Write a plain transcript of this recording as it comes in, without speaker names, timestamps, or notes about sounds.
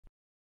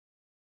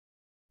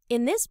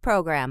In this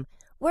program,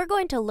 we're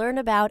going to learn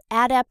about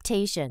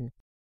adaptation.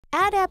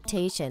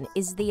 Adaptation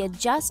is the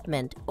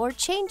adjustment or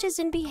changes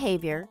in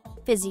behavior,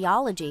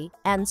 physiology,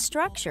 and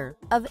structure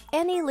of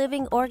any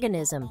living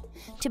organism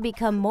to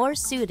become more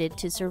suited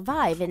to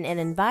survive in an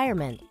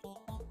environment.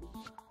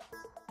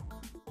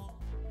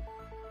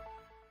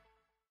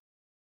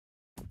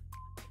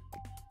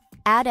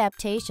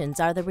 Adaptations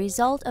are the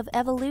result of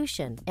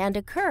evolution and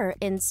occur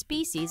in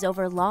species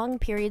over long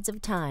periods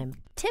of time,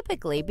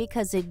 typically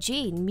because a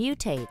gene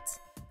mutates.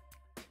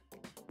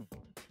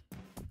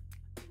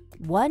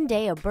 One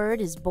day a bird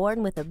is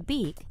born with a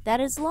beak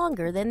that is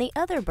longer than the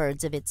other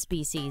birds of its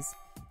species.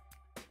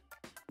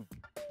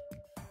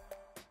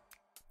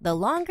 The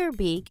longer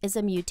beak is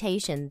a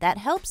mutation that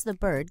helps the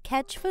bird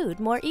catch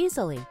food more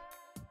easily.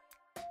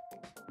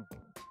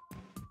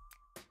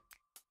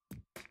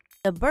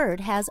 The bird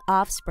has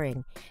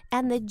offspring,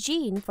 and the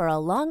gene for a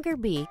longer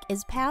beak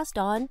is passed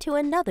on to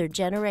another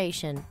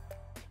generation.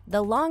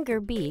 The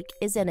longer beak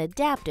is an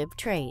adaptive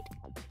trait.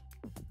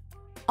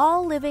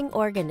 All living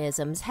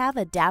organisms have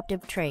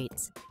adaptive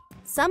traits.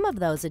 Some of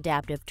those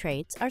adaptive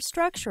traits are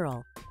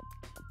structural.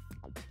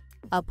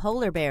 A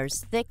polar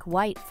bear's thick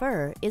white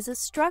fur is a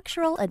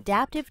structural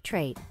adaptive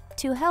trait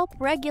to help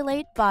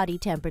regulate body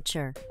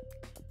temperature.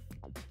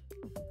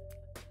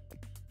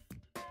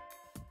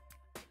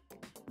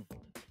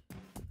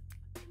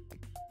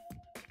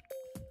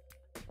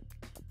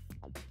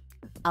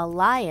 A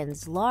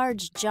lion's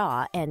large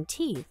jaw and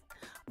teeth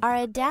are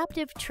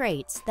adaptive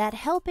traits that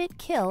help it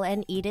kill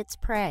and eat its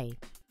prey.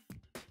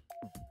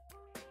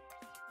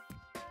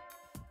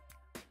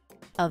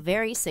 A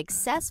very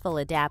successful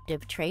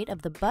adaptive trait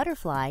of the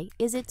butterfly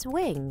is its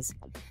wings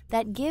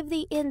that give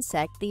the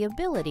insect the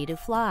ability to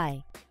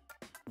fly.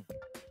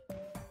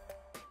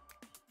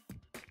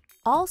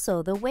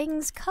 Also, the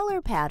wings'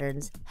 color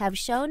patterns have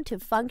shown to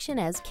function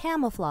as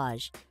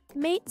camouflage,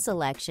 mate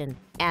selection,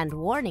 and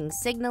warning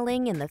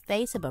signaling in the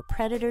face of a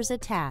predator's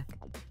attack.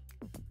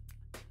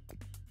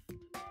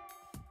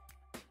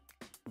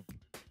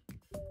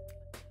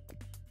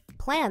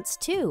 Plants,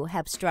 too,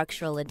 have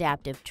structural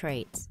adaptive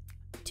traits.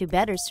 To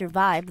better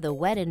survive the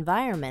wet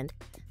environment,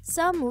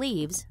 some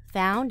leaves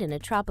found in a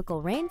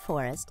tropical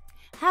rainforest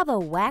have a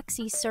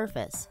waxy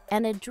surface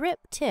and a drip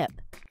tip.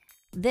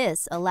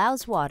 This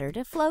allows water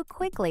to flow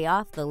quickly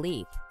off the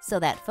leaf so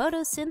that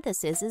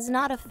photosynthesis is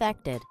not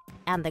affected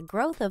and the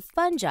growth of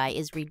fungi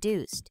is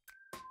reduced.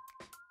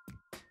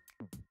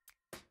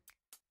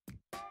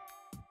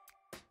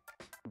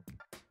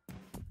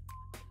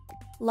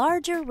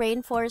 Larger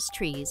rainforest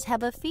trees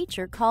have a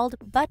feature called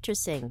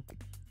buttressing.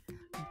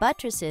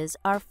 Buttresses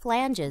are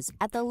flanges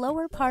at the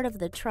lower part of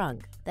the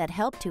trunk that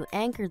help to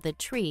anchor the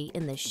tree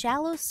in the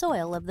shallow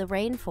soil of the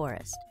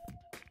rainforest.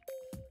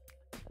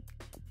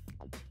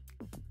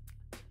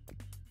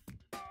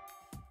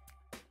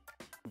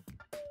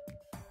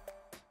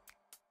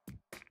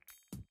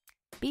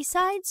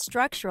 Besides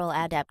structural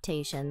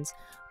adaptations,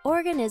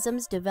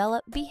 organisms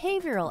develop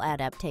behavioral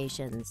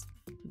adaptations.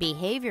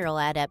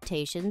 Behavioral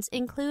adaptations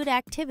include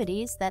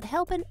activities that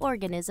help an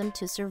organism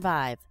to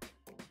survive.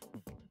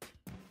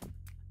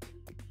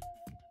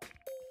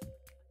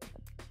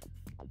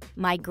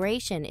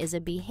 Migration is a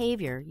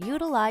behavior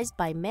utilized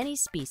by many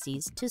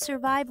species to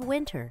survive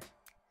winter.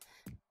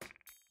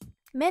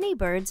 Many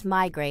birds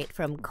migrate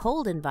from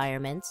cold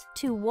environments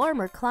to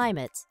warmer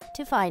climates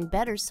to find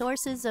better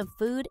sources of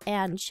food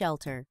and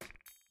shelter.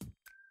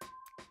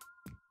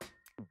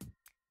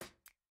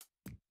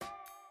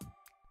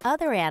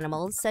 Other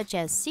animals, such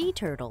as sea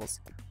turtles,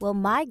 will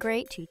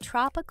migrate to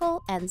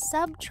tropical and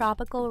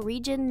subtropical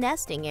region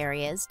nesting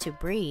areas to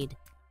breed.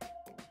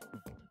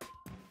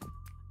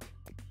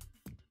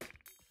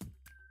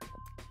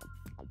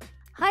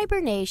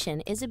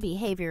 Hibernation is a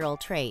behavioral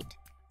trait.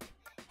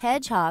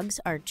 Hedgehogs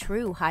are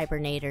true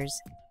hibernators.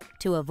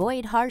 To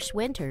avoid harsh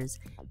winters,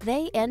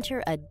 they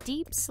enter a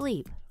deep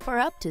sleep for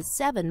up to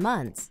 7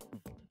 months.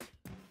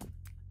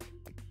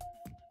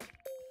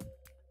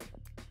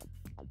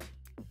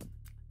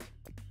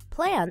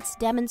 Plants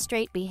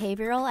demonstrate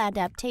behavioral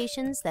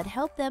adaptations that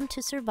help them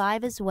to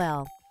survive as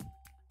well.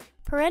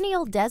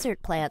 Perennial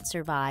desert plants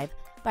survive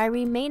by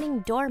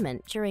remaining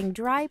dormant during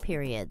dry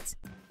periods.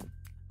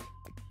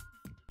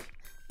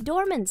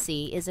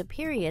 Dormancy is a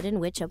period in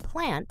which a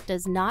plant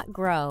does not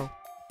grow.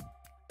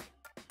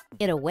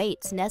 It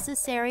awaits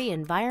necessary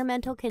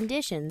environmental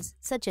conditions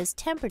such as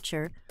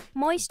temperature,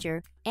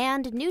 moisture,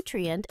 and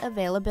nutrient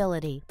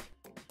availability.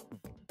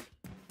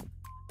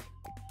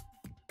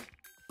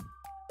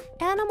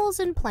 Animals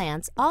and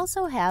plants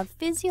also have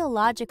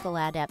physiological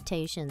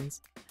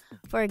adaptations.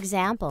 For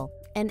example,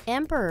 an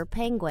emperor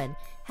penguin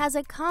has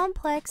a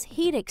complex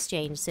heat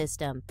exchange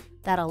system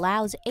that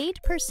allows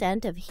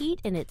 8% of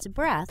heat in its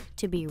breath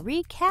to be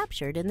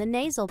recaptured in the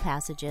nasal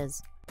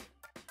passages.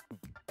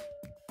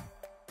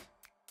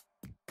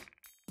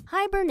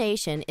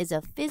 Hibernation is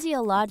a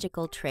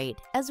physiological trait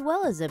as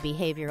well as a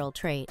behavioral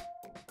trait.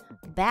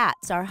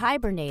 Bats are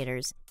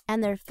hibernators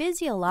and their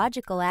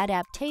physiological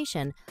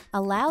adaptation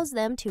allows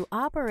them to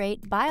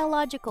operate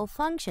biological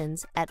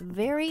functions at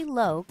very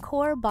low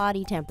core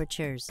body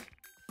temperatures.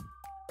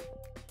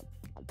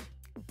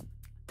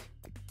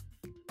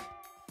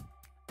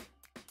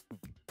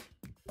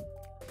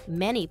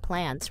 Many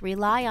plants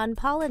rely on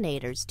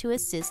pollinators to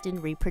assist in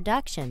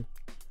reproduction.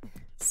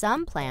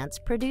 Some plants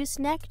produce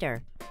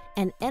nectar,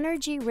 an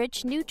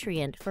energy-rich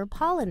nutrient for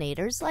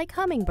pollinators like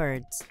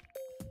hummingbirds.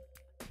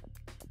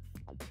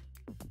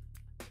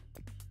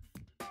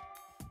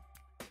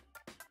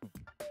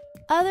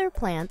 Other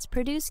plants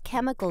produce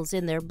chemicals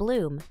in their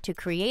bloom to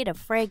create a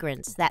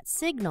fragrance that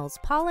signals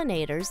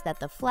pollinators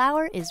that the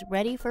flower is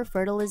ready for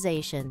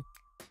fertilization.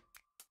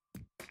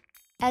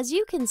 As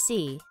you can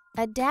see,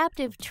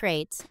 adaptive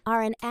traits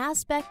are an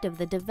aspect of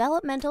the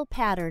developmental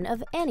pattern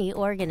of any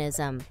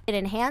organism. It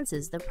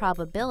enhances the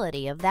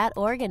probability of that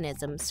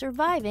organism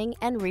surviving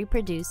and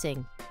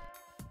reproducing.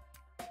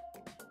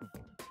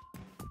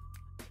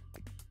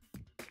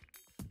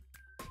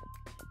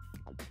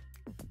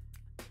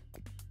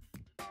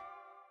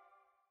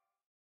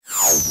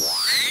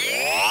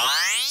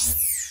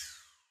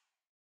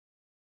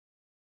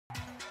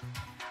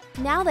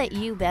 Now that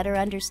you better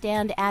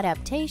understand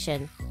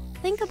adaptation,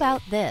 think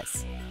about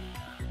this.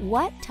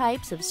 What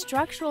types of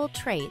structural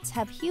traits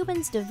have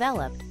humans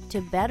developed to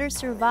better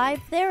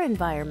survive their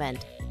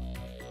environment?